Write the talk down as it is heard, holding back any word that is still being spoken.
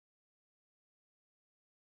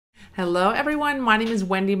Hello everyone, my name is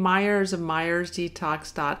Wendy Myers of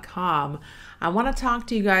MyersDetox.com. I want to talk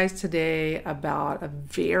to you guys today about a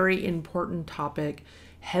very important topic,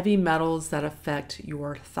 heavy metals that affect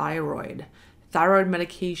your thyroid. Thyroid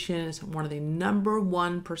medication is one of the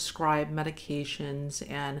 #1 prescribed medications,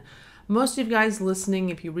 and most of you guys listening,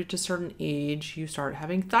 if you reach a certain age, you start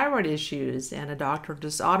having thyroid issues, and a doctor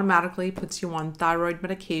just automatically puts you on thyroid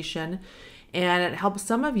medication. And it helps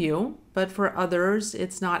some of you, but for others,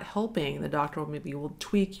 it's not helping. The doctor maybe will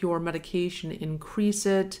tweak your medication, increase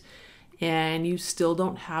it, and you still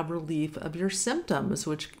don't have relief of your symptoms,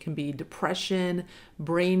 which can be depression,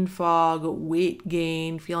 brain fog, weight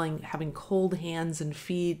gain, having cold hands and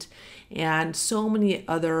feet, and so many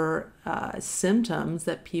other symptoms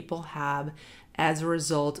that people have as a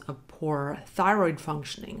result of poor thyroid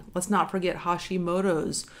functioning. Let's not forget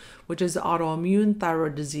HASHIMOTO'S, which is autoimmune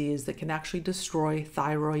thyroid disease that can actually destroy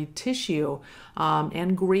thyroid tissue,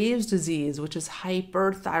 and Graves' disease, which is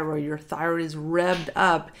hyperthyroid. Your thyroid is revved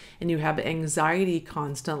up and you have anxiety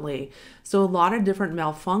constantly. So a lot of different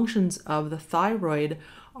malfunctions of the thyroid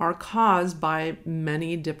are caused by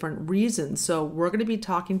many different reasons. So we're going to be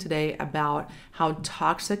talking today about how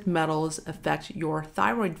toxic metals affect your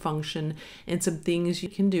thyroid function and some things you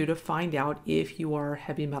can do to find out if you are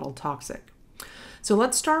heavy metal toxic. So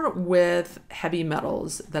let's start with heavy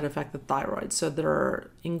metals that affect the thyroid. So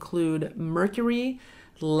there include mercury,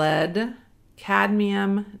 lead,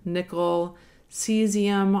 cadmium, nickel,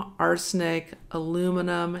 cesium, arsenic,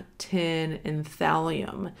 aluminum, tin, and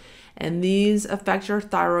thallium. And these affect your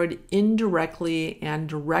thyroid indirectly and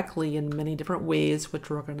directly in many different ways,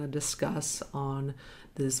 which we're going to discuss on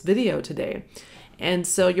this video today. And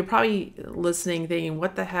so you're probably listening thinking,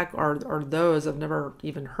 what the heck are those? I've never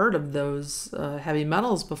even heard of those heavy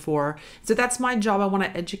metals before. So that's my job. I want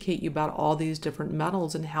to educate you about all these different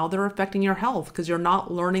metals and how they're affecting your health, because you're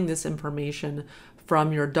not learning this information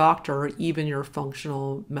from your doctor or even your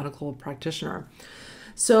functional medical practitioner.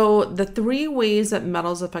 So the 3 ways that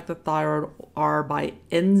metals affect the thyroid are by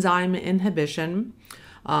enzyme inhibition.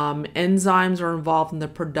 Enzymes are involved in the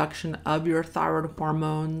production of your thyroid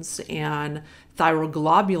hormones, and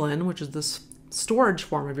thyroglobulin, which is the storage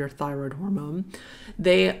form of your thyroid hormone,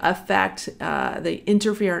 they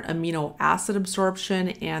interfere in amino acid absorption,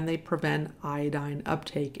 and they prevent iodine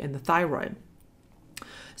uptake in the thyroid.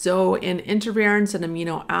 So in interference and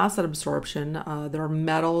amino acid absorption, there are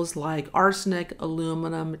metals like arsenic,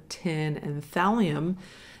 aluminum, tin, and thallium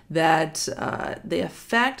that they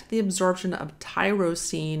affect the absorption of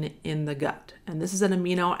tyrosine in the gut. And this is an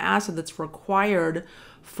amino acid that's required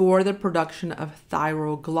for the production of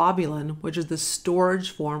thyroglobulin, which is the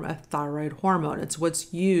storage form of thyroid hormone. It's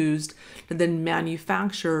what's used to then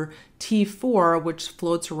manufacture T4, which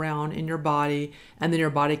floats around in your body, and then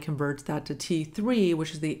your body converts that to T3,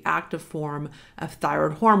 which is the active form of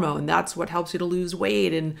thyroid hormone. That's what helps you to lose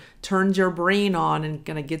weight and turns your brain on and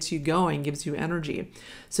kind of gets you going, gives you energy.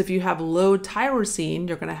 So if you have low tyrosine,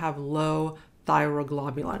 you're going to have low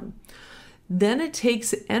thyroglobulin. Then it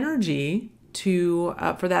takes energy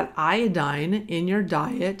for that iodine in your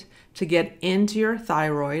diet to get into your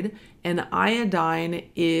thyroid, and iodine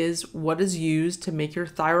is what is used to make your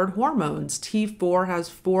thyroid hormones. T4 has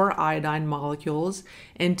 4 iodine molecules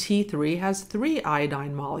and T3 has 3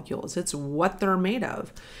 iodine molecules. It's what they're made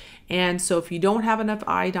of. And so if you don't have enough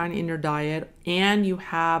iodine in your diet and you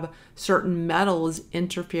have certain metals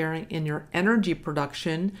interfering in your energy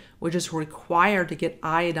production, which is required to get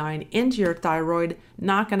iodine into your thyroid,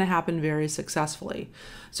 not going to happen very successfully.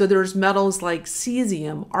 So there's metals like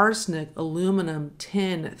cesium, arsenic, aluminum,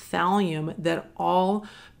 tin, thallium that all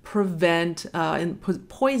prevent and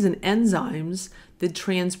poison enzymes that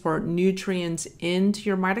transport nutrients into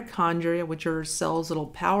your mitochondria, which are cells' little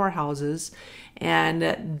powerhouses,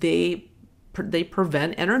 and they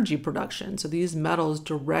prevent energy production. So these metals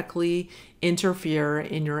directly interfere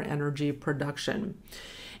in your energy production.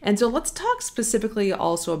 And so let's talk specifically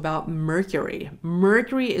also about mercury.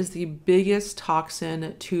 Mercury is the biggest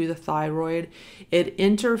toxin to the thyroid. It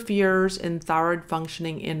interferes in thyroid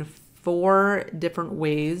functioning in 4 different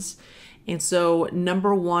ways. And so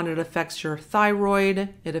 #1, it affects your thyroid.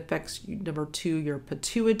 It affects, #2, your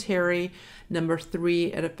pituitary.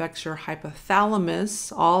 #3, it affects your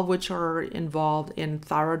hypothalamus, all of which are involved in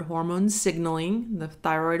thyroid hormone signaling, the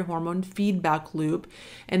thyroid hormone feedback loop.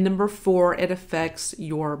 And #4, it affects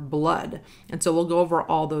your blood. And so we'll go over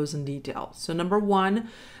all those in detail. So #1,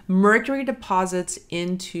 mercury deposits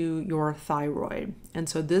into your thyroid. And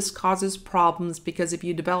so this causes problems because if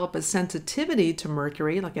you develop a sensitivity to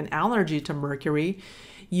mercury, like an allergy to mercury,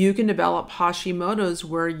 You can develop Hashimoto's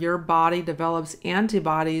where your body develops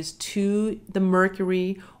antibodies to the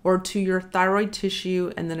mercury or to your thyroid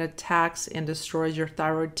tissue and then attacks and destroys your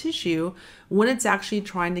thyroid tissue when it's actually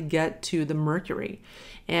trying to get to the mercury.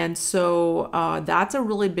 And so that's a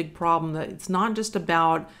really big problem. That it's not just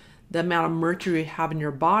about the amount of mercury you have in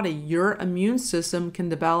your body. Your immune system can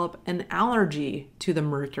develop an allergy to the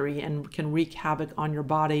mercury and can wreak havoc on your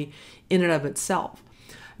body in and of itself.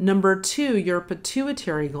 Number two, your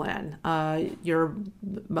pituitary gland. Your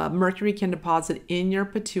mercury can deposit in your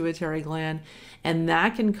pituitary gland, and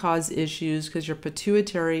that can cause issues because your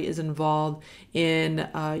pituitary is involved in,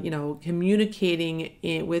 communicating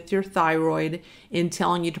with your thyroid in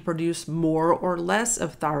telling you to produce more or less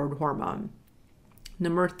of thyroid hormone.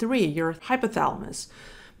 Number three, your hypothalamus.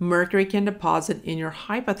 Mercury can deposit in your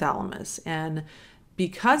hypothalamus, and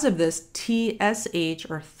because of this, TSH,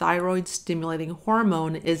 or thyroid stimulating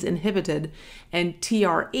hormone, is inhibited, and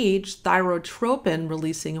TRH, thyrotropin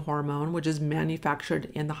releasing hormone, which is manufactured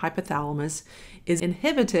in the hypothalamus, is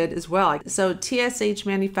inhibited as well. So TSH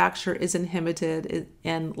manufacture is inhibited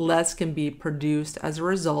and less can be produced as a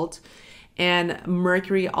result. And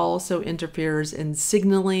mercury also interferes in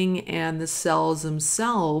signaling and the cells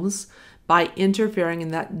themselves by interfering in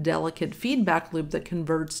that delicate feedback loop that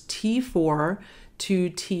converts T4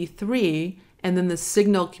 to T3, and then the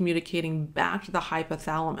signal communicating back to the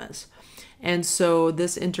hypothalamus. And so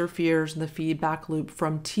this interferes in the feedback loop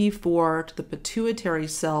from T4 to the pituitary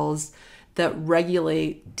cells that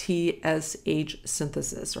regulate TSH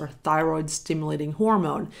synthesis, or thyroid stimulating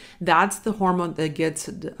hormone. That's the hormone that gets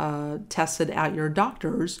tested at your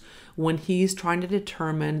doctor's when he's trying to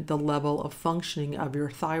determine the level of functioning of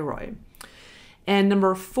your thyroid. And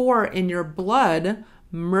number four, in your blood,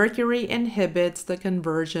 mercury inhibits the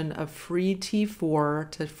conversion of free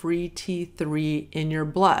T4 to free T3 in your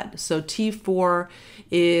blood. So T4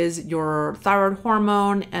 is your thyroid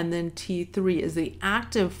hormone, and then T3 is the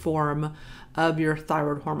active form of your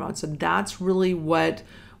thyroid hormone. So that's really what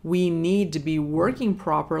we need to be working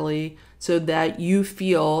properly so that you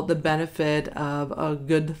feel the benefit of a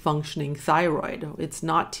good functioning thyroid. It's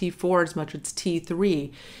not T4 as much, it's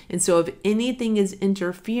T3. And so if anything is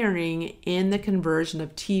interfering in the conversion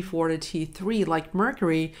of T4 to T3, like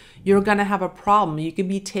mercury, you're gonna have a problem. You could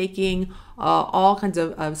be taking all kinds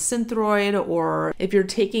of Synthroid, or if you're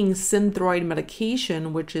taking Synthroid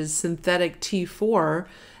medication, which is synthetic T4,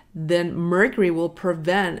 then mercury will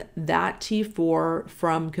prevent that T4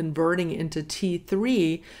 from converting into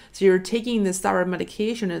T3. So you're taking this thyroid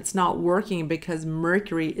medication, it's not working because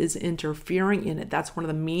mercury is interfering in it. That's one of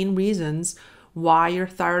the main reasons why your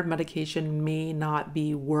thyroid medication may not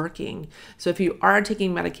be working. So if you are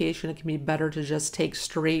taking medication, it can be better to just take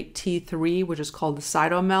straight T3, which is called the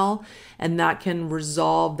Cytomel, and that can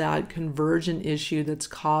resolve that conversion issue that's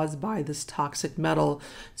caused by this toxic metal.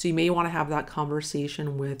 So you may want to have that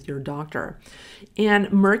conversation with your doctor. And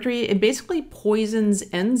mercury, it basically poisons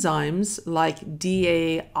enzymes like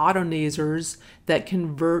DA autonasers that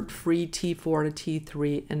convert free T4 to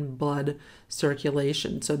T3 in blood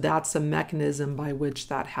circulation. So that's the mechanism by which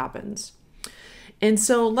that happens. And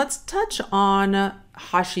so let's touch on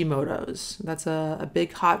Hashimoto's. That's a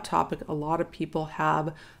big hot topic. A lot of people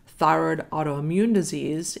have thyroid autoimmune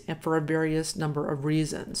disease, and for a various number of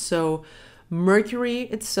reasons. So mercury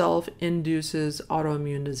itself induces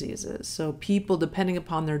autoimmune diseases. So people, depending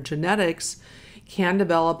upon their genetics, can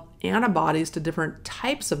develop antibodies to different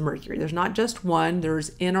types of mercury. There's not just one. There's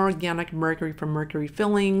inorganic mercury from mercury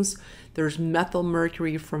fillings, there's methyl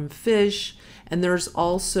mercury from fish, and there's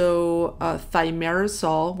also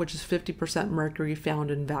thimerosal, which is 50% mercury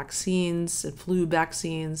found in vaccines and flu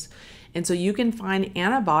vaccines. And so you can find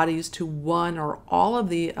antibodies to one or all of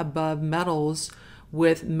the above metals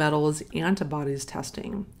with metals antibodies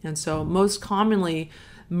testing. And so most commonly,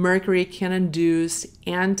 mercury can induce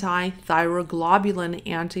anti-thyroglobulin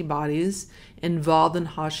antibodies involved in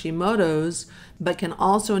Hashimoto's, but can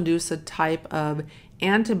also induce a type of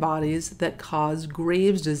antibodies that cause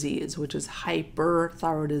Graves' disease, which is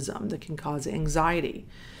hyperthyroidism, that can cause anxiety.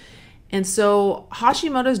 And so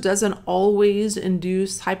Hashimoto's doesn't always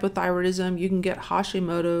induce hypothyroidism. You can get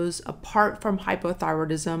Hashimoto's apart from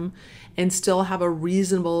hypothyroidism and still have a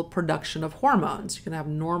reasonable production of hormones. You can have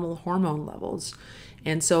normal hormone levels.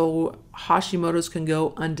 And so Hashimoto's can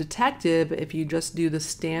go undetected if you just do the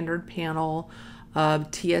standard panel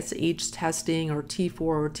of TSH testing or T4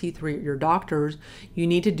 or T3 at your doctor's. You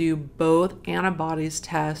need to do both antibodies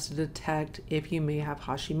tests to detect if you may have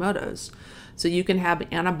Hashimoto's. So you can have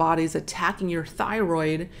antibodies attacking your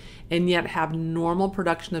thyroid and yet have normal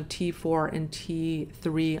production of T4 and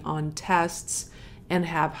T3 on tests and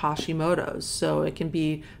have Hashimoto's. So it can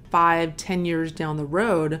be 5-10 years down the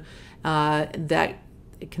road that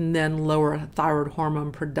it can then lower thyroid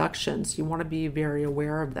hormone production. So you want to be very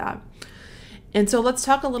aware of that. And so let's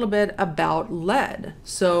talk a little bit about lead.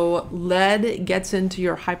 So lead gets into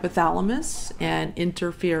your hypothalamus and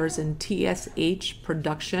interferes in TSH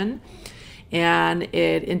production, and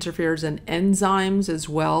it interferes in enzymes as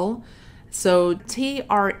well. So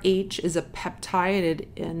TRH is a peptide,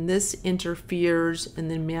 and this interferes in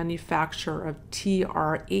the manufacture of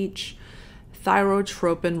TRH,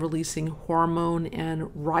 thyrotropin releasing hormone, and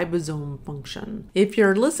ribosome function. If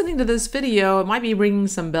you're listening to this video, it might be ringing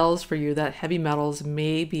some bells for you that heavy metals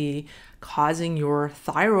may be causing your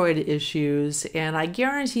thyroid issues, and I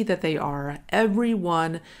guarantee that they are.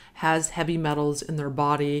 Everyone has heavy metals in their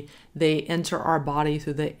body. They enter our body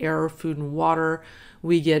through the air, food, and water.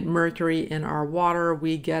 We get mercury in our water.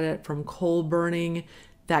 We get it from coal burning.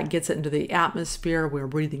 That gets it into the atmosphere. We're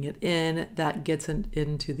breathing it in. That gets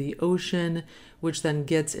into the ocean, which then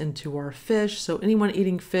gets into our fish. So anyone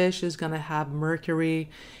eating fish is going to have mercury.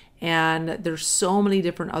 And there's so many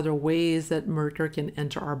different other ways that mercury can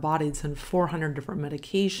enter our body. It's in 400 different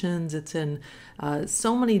medications. It's in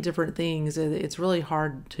so many different things. It's really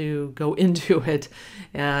hard to go into it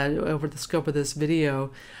over the scope of this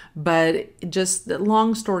video. But just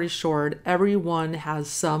long story short, everyone has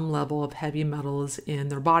some level of heavy metals in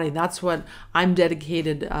their body. That's what I'm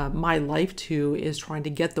dedicated my life to, is trying to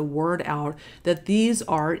get the word out that these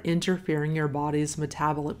are interfering your body's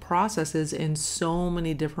metabolic processes in so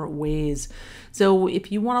many different ways. So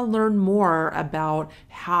if you want to learn more about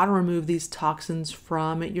how to remove these toxins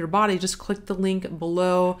from your body, just click the link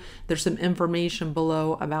below. There's some information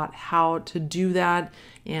below about how to do that.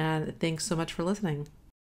 And thanks so much for listening.